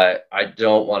 but I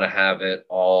don't want to have it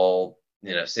all,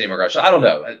 you know, sitting in my garage. So I don't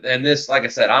know. And this, like I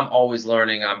said, I'm always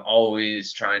learning. I'm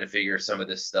always trying to figure some of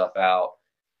this stuff out.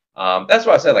 That's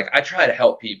why I said, like, I try to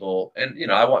help people and, you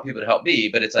know, I want people to help me,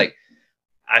 but it's like,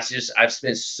 I've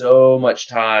spent so much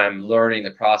time learning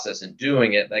the process and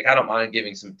doing it. Like, I don't mind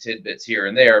giving some tidbits here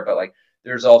and there, but like,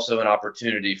 there's also an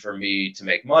opportunity for me to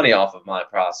make money off of my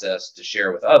process to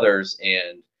share with others.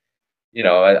 And, you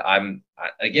know,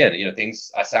 again, you know,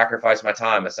 I sacrifice my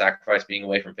time, I sacrifice being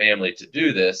away from family to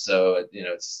do this. So, you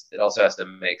know, it also has to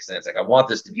make sense. Like, I want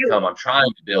this to become, I'm trying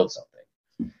to build something.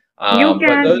 I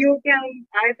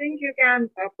think you can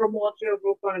promote your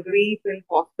book on grief in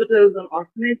hospitals and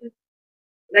orphanages.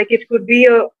 Like it could be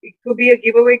a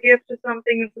giveaway gift or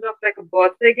something instead of like a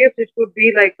birthday gift. It could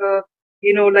be like a,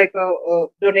 you know, like a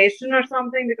donation or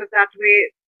something, because that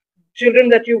way children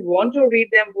that you want to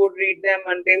read them would read them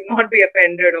and they will not be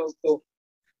offended also.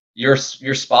 You're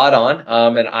spot on.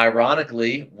 And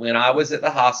ironically, when I was at the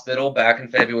hospital back in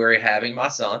February having my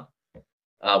son,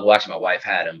 well, actually, my wife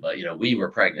had him, but, you know, we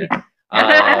were pregnant.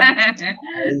 I had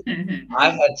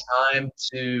time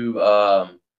to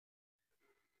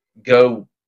go,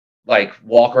 like,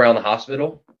 walk around the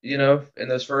hospital you know, in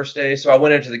those first days. So I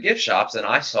went into the gift shops and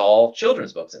I saw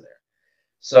children's books in there.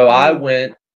 So I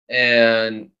went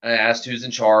and I asked who's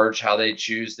in charge, how they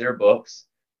choose their books.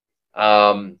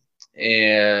 And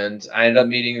I ended up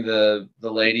meeting the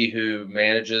lady who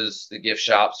manages the gift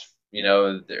shops, you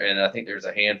know, and I think there's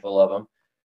a handful of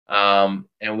them.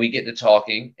 And we get to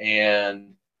talking,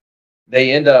 and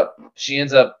she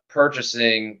ends up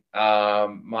purchasing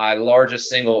my largest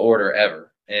single order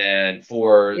ever, and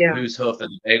for Who's Hoof and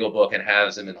the Bagel Book, and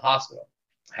has him in the hospital.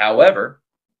 However,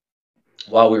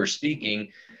 while we were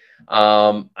speaking,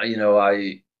 you know,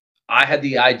 I had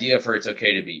the idea for It's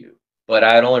Okay to Be You, but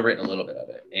I had only written a little bit of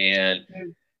it. And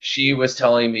she was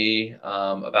telling me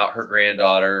about her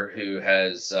granddaughter who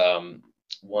has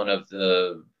one of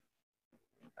the,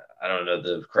 I don't know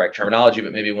the correct terminology,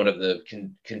 but maybe one of the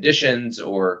conditions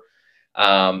or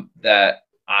that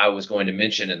I was going to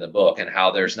mention in the book, and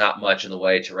how there's not much in the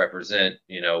way to represent,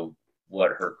 you know,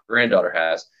 what her granddaughter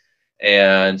has.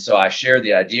 And so I shared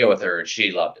the idea with her, and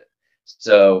she loved it.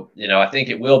 So, you know, I think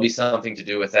it will be something to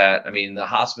do with that. I mean, the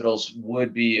hospitals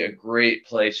would be a great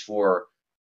place for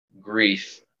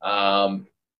grief.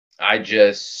 I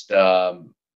just,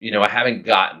 you know, I haven't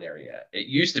gotten there yet. It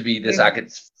used to be this, I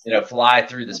could, you know, fly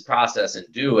through this process and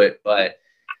do it, but,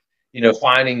 you know,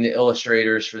 finding the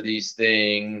illustrators for these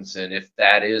things, and if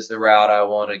that is the route I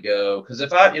want to go, because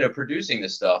if I, you know, producing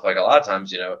this stuff, like a lot of times,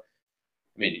 you know,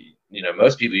 I mean, you know,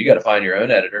 most people, you got to find your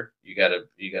own editor. You got to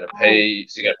pay.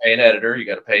 So you got to pay an editor. You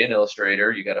got to pay an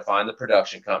illustrator. You got to find the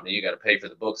production company. You got to pay for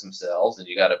the books themselves, and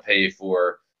you got to pay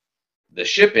for the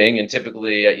shipping. And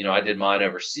typically, you know, I did mine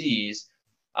overseas,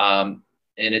 and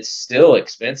it's still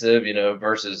expensive, you know,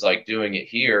 versus like doing it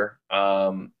here.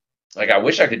 Like I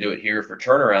wish I could do it here for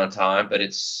turnaround time, but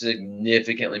it's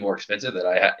significantly more expensive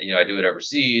that you know, I do it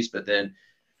overseas, but then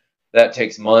that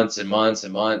takes months and months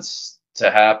and months to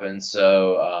happen.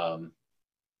 So,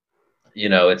 you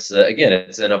know, it's again,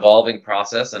 it's an evolving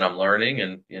process, and I'm learning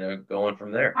and, you know, going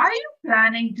from there. Are you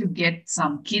planning to get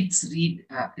some kids read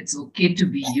It's Okay to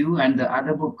Be You and the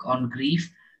other book on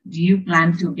grief? Do you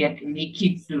plan to get any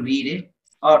kid to read it,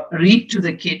 or read to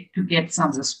the kid to get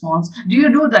some response? Do you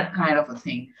do that kind of a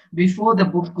thing before the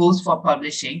book goes for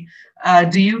publishing?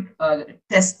 Do you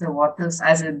test the waters,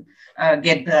 as in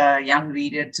get the young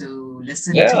reader to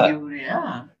listen to you?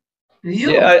 Yeah.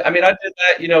 Yeah, I mean, I did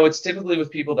that. You know, it's typically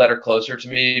with people that are closer to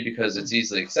me because it's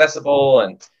easily accessible.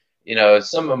 And, you know,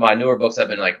 some of my newer books I've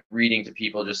been like reading to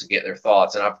people just to get their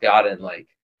thoughts. And I've gotten like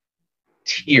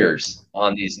tears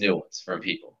on these new ones from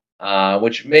people,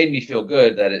 which made me feel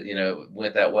good that it, you know,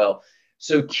 went that well.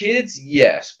 So kids,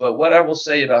 yes. But what I will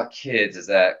say about kids is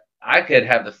that I could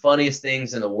have the funniest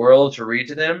things in the world to read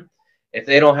to them. If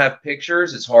they don't have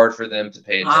pictures, it's hard for them to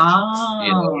pay attention.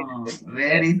 You know?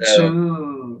 Very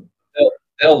true.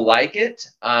 They'll like it,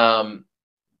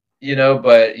 you know,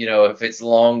 but, you know, if it's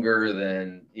longer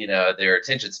than, you know, their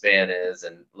attention span is,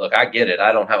 and look, I get it.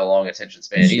 I don't have a long attention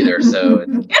span either. So,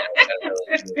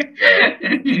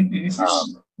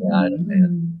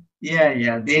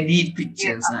 yeah, they need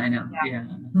pictures. I know. Yeah.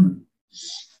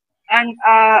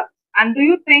 And do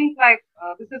you think, like,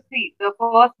 because the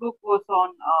first book was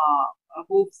on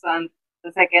hoofs, and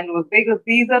the second was because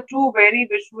these are two very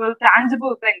visual,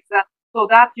 tangible things, so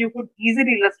that you could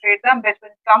easily illustrate them. But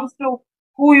when it comes to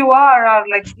who you are, or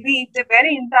like grief, they're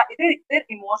very they're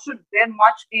emotions. They're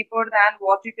much deeper than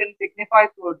what you can signify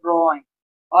through a drawing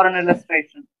or an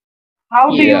illustration. How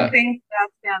do you think that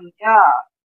can?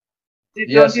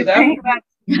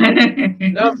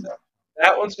 No,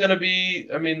 that one's going to be.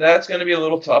 I mean, that's going to be a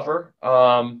little tougher.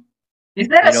 Is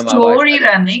there a story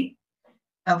running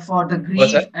for the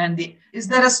grief and is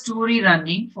there a story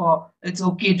running for It's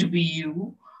Okay to Be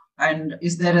You? And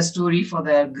is there a story for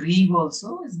the grief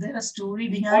also? Is there a story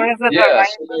behind?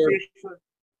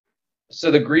 So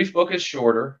the grief book is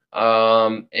shorter.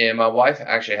 And my wife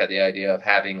actually had the idea of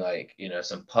having, like, you know,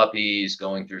 some puppies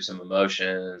going through some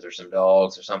emotions, or some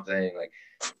dogs or something. Like,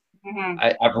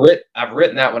 I've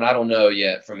written that one. I don't know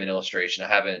yet from an illustration. I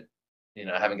haven't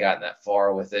gotten that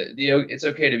far with it. You know, It's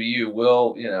Okay to Be You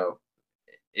will, you know,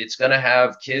 it's going to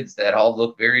have kids that all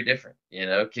look very different, you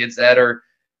know, kids that are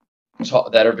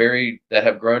that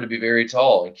have grown to be very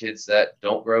tall, and kids that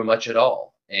don't grow much at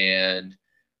all. And,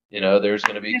 you know, there's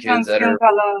going to be kids that are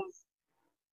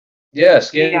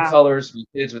skin colors,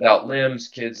 kids without limbs,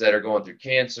 kids that are going through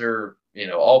cancer, you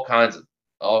know, all kinds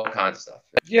of stuff.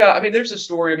 Yeah, I mean, there's a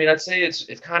story. I mean, I'd say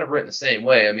it's kind of written the same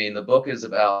way. I mean, the book is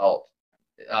about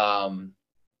I'll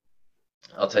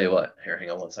tell you what, here, hang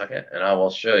on one second, and I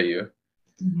will show you.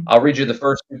 I'll read you the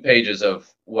first 2 pages of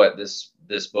what this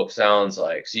book sounds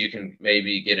like, so you can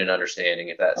maybe get an understanding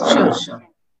if that's sure.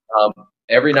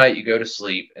 every night you go to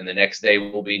sleep and the next day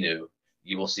will be new.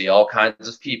 You will see all kinds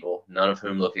of people, none of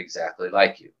whom look exactly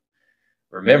like you.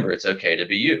 Remember, it's okay to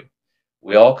be you.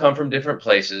 We all come from different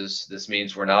places. This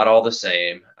means we're not all the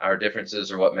same. Our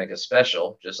differences are what make us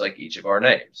special, just like each of our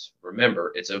names.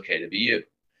 Remember, it's okay to be you.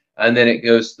 And then it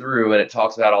goes through and it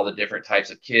talks about all the different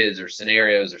types of kids or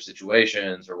scenarios or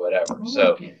situations or whatever. Oh,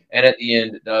 So, okay. and at the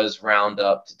end, it does round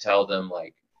up to tell them,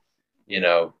 like,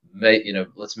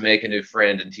 let's make a new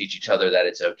friend and teach each other that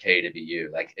it's okay to be you.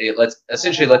 Like, let's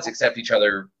accept each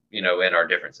other, in our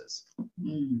differences.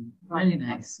 Very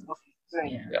nice. Okay,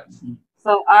 great. Yeah.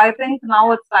 So I think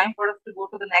now it's time for us to go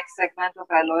to the next segment of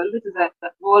LOL, which is at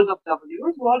the World of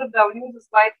W's. World of W's is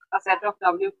like a set of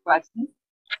W questions.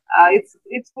 It's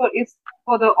for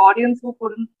the audience who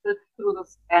couldn't sit through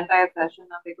this entire session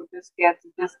and they could just get the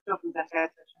gist of this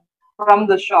entire session from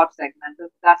the short segment.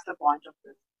 That's the point of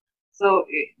this. So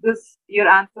your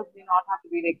answers do not have to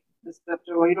be like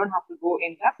descriptive, or you don't have to go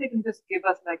in depth. You can just give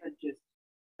us like a gist.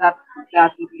 That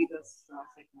will be this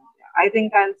segment. Yeah. I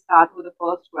think I'll start with the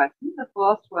first question. The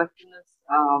first question is,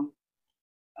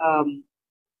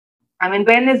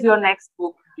 when is your next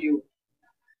book due?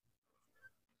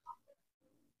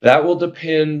 That will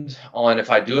depend on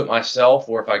if I do it myself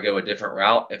or if I go a different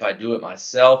route. If I do it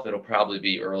myself, it'll probably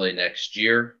be early next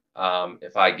year.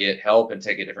 If I get help and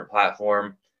take a different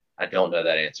platform, I don't know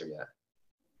that answer yet.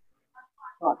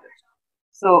 Got it.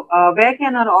 So, where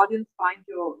can our audience find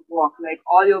your work? Like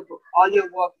all your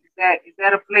work, is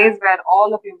there a place where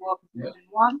all of your work is in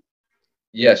one?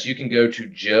 Yes, you can go to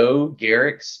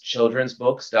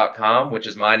joegarrickschildrensbooks.com, which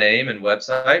is my name and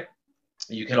website.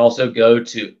 You can also go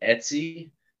to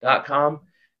Etsy.com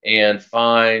and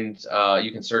find,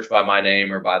 you can search by my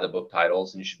name or by the book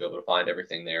titles, and you should be able to find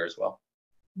everything there as well.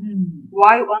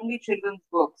 Why only children's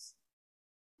books?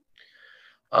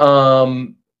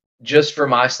 Just for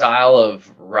my style of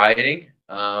writing.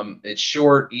 It's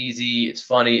short, easy, it's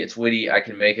funny, it's witty. I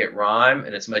can make it rhyme,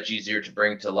 and it's much easier to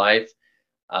bring to life.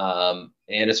 And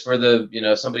it's for the,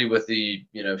 somebody with the,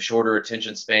 shorter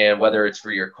attention span, whether it's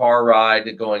for your car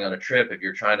ride, going on a trip, if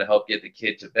you're trying to help get the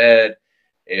kid to bed,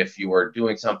 if you are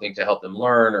doing something to help them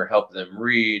learn or help them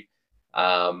read.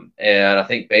 And I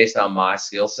think based on my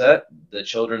skill set, the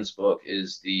children's book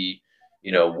is the,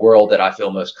 world that I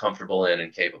feel most comfortable in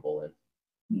and capable in.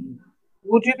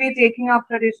 Would you be taking up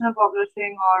traditional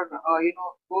publishing or,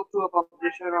 go to a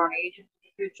publisher or an agent in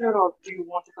the future, or do you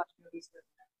want to continue this business?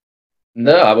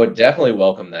 No, I would definitely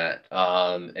welcome that,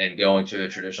 and going to a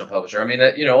traditional publisher. I mean,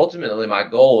 ultimately my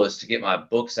goal is to get my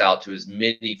books out to as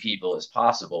many people as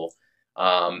possible.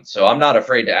 So I'm not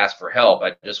afraid to ask for help.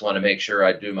 I just want to make sure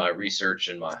I do my research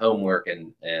and my homework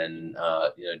and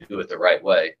do it the right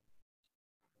way.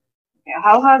 Yeah.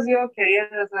 How has your career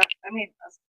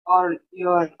or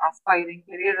your aspiring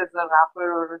career as a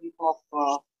rapper or a hip hop,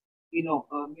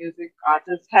 music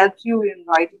artist helped you in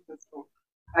writing this book,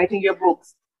 writing your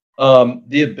books?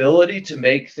 The ability to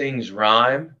make things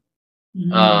rhyme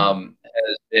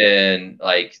has been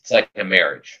like, it's like a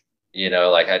marriage,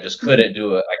 like I just couldn't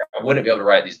do it. Like I wouldn't be able to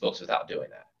write these books without doing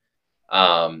that.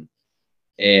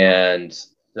 And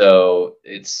so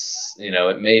it's,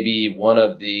 it may be one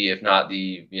of the, if not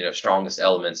the, strongest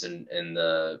elements in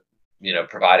the,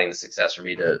 providing the success for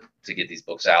me to get these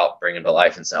books out, bring them to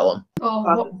life and sell them.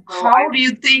 So how do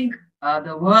you think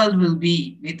the world will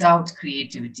be without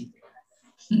creativity?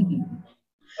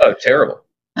 Oh, terrible.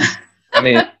 I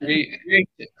mean,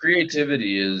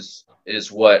 creativity is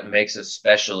what makes us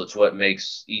special. It's what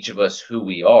makes each of us who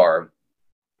we are.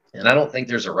 And I don't think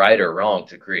there's a right or wrong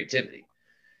to creativity.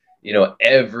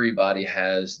 Everybody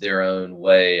has their own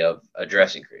way of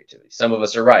addressing creativity. Some of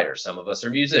us are writers, some of us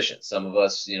are musicians, some of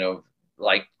us,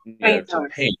 like to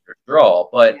paint or draw.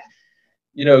 But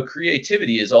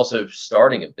creativity is also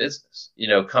starting a business,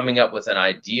 coming up with an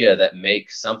idea that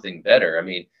makes something better. I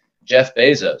mean, Jeff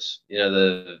Bezos,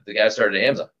 the guy who started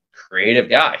Amazon, creative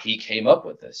guy. He came up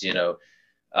with this,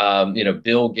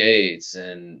 Bill Gates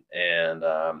and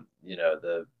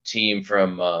the team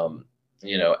from,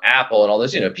 Apple and all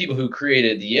those, people who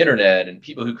created the internet and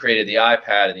people who created the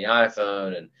iPad and the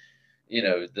iPhone and,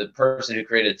 the person who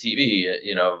created TV,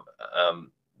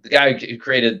 the guy who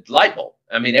created light bulb.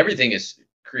 I mean, everything is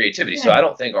creativity. Yeah. So I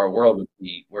don't think our world would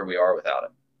be where we are without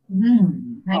it.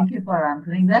 Thank you for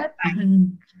answering that.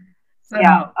 So,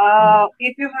 yeah.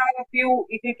 If you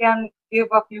can give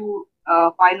a few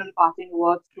final passing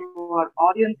words to our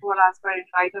audience who are aspiring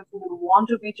writers who want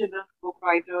to be children's book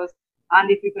writers,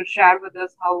 and if you could share with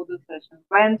us how the session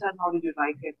went and how did you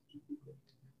like it?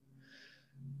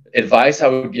 Advice I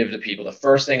would give to people. The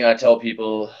first thing I tell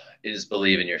people is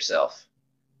believe in yourself.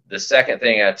 The second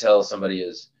thing I tell somebody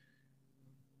is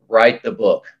write the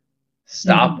book.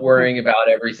 Stop worrying about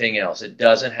everything else. It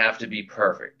doesn't have to be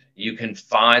perfect. You can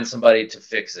find somebody to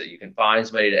fix it. You can find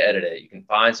somebody to edit it. You can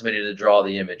find somebody to draw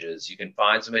the images. You can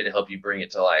find somebody to help you bring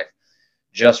it to life.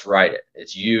 Just write it.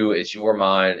 It's you, it's your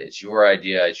mind, it's your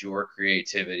idea, it's your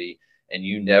creativity, and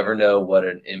you never know what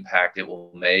an impact it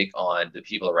will make on the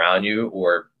people around you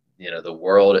or, the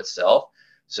world itself.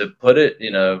 So put it,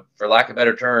 for lack of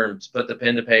better terms, put the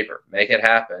pen to paper, make it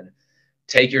happen.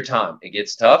 Take your time. It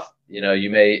gets tough.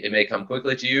 It may come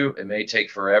quickly to you. It may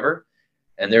take forever.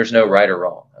 And there's no right or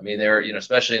wrong. I mean,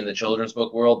 especially in the children's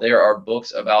book world, there are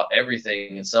books about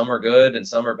everything, and some are good and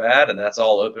some are bad, and that's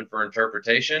all open for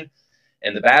interpretation.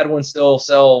 And the bad ones still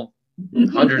sell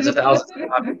hundreds of thousands of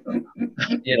copies,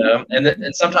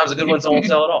 and sometimes the good ones don't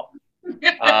sell at all.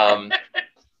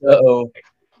 So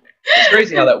it's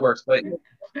crazy how that works, but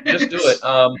just do it.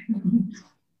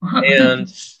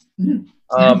 And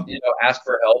ask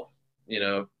for help.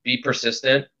 Be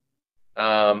persistent,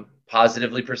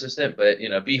 positively persistent, but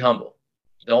be humble.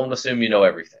 Don't assume you know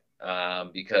everything,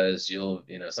 because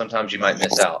sometimes you might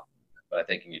miss out by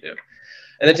thinking you do.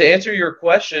 And then to answer your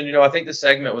question, I think the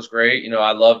segment was great.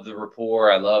 I love the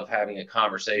rapport. I love having a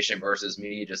conversation versus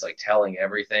me just like telling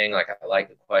everything. Like, I like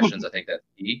the questions. I think that's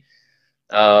key.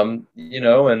 And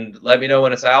let me know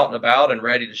when it's out and about and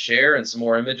ready to share, and some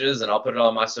more images, and I'll put it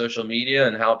on my social media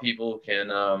and how people can,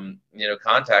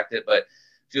 contact it. But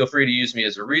feel free to use me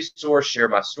as a resource, share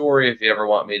my story. If you ever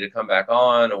want me to come back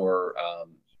on, or,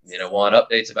 want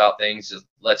updates about things, just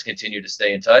let's continue to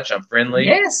stay in touch. I'm friendly.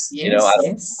 Yes.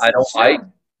 I don't sure. fight.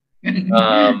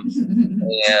 I'm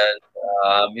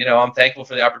thankful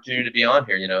for the opportunity to be on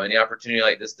here. Any opportunity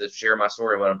like this to share my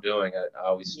story, what I'm doing, I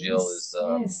always feel is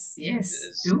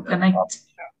do connect.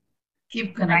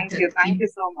 Keep connected. Thank you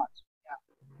so much.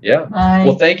 Yeah. Bye.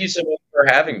 Well, thank you so much for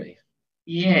having me.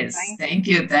 Yes, thank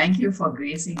you for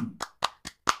gracing.